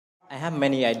I have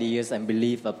many ideas and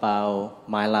beliefs about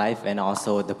my life and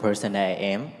also the person that I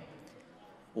am.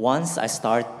 Once I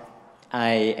start,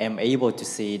 I am able to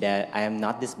see that I am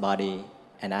not this body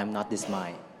and I am not this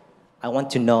mind. I want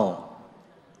to know,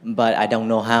 but I don't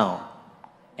know how.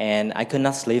 And I could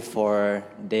not sleep for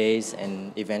days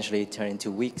and eventually turn into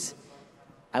weeks.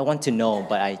 I want to know,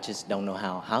 but I just don't know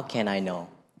how. How can I know?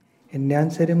 In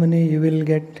Dhyan ceremony, you will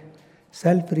get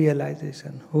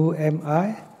self-realization. Who am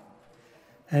I?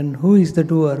 And who is the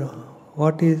doer?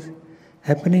 What is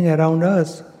happening around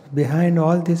us? Behind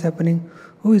all this happening,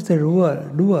 who is the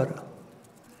doer?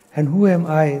 And who am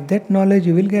I? That knowledge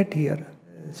you will get here.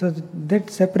 So that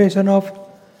separation of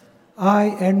I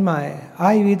and my,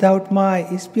 I without my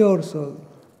is pure soul.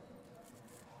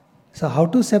 So how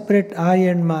to separate I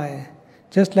and my?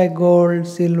 Just like gold,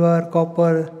 silver,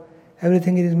 copper,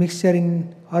 everything is mixture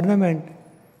in ornament.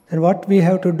 Then what we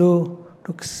have to do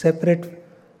to separate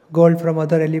gold from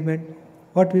other element?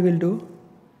 What we will do?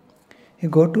 You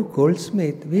go to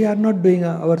goldsmith. We are not doing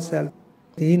ourselves.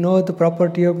 He knows the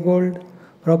property of gold,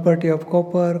 property of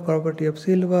copper, property of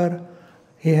silver.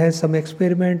 He has some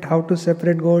experiment how to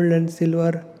separate gold and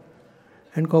silver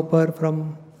and copper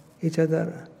from each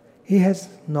other. He has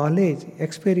knowledge,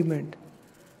 experiment.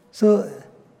 So,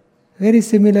 very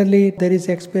similarly, there is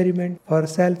experiment for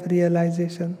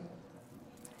self-realization.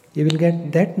 You will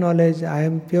get that knowledge, I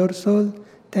am pure soul,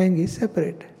 Thang is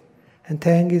separate. And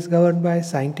Thang is governed by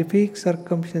scientific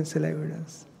circumstantial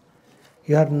evidence.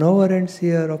 You are knower and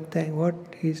seer of Thang, what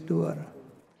is doer.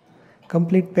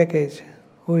 Complete package.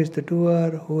 Who is the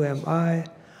doer? Who am I?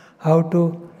 How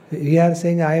to, we are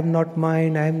saying I am not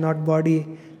mind, I am not body,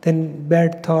 then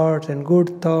bad thoughts and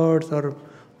good thoughts or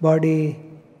body,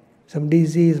 some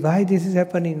disease. Why this is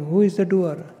happening? Who is the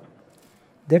doer?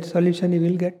 That solution you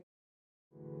will get.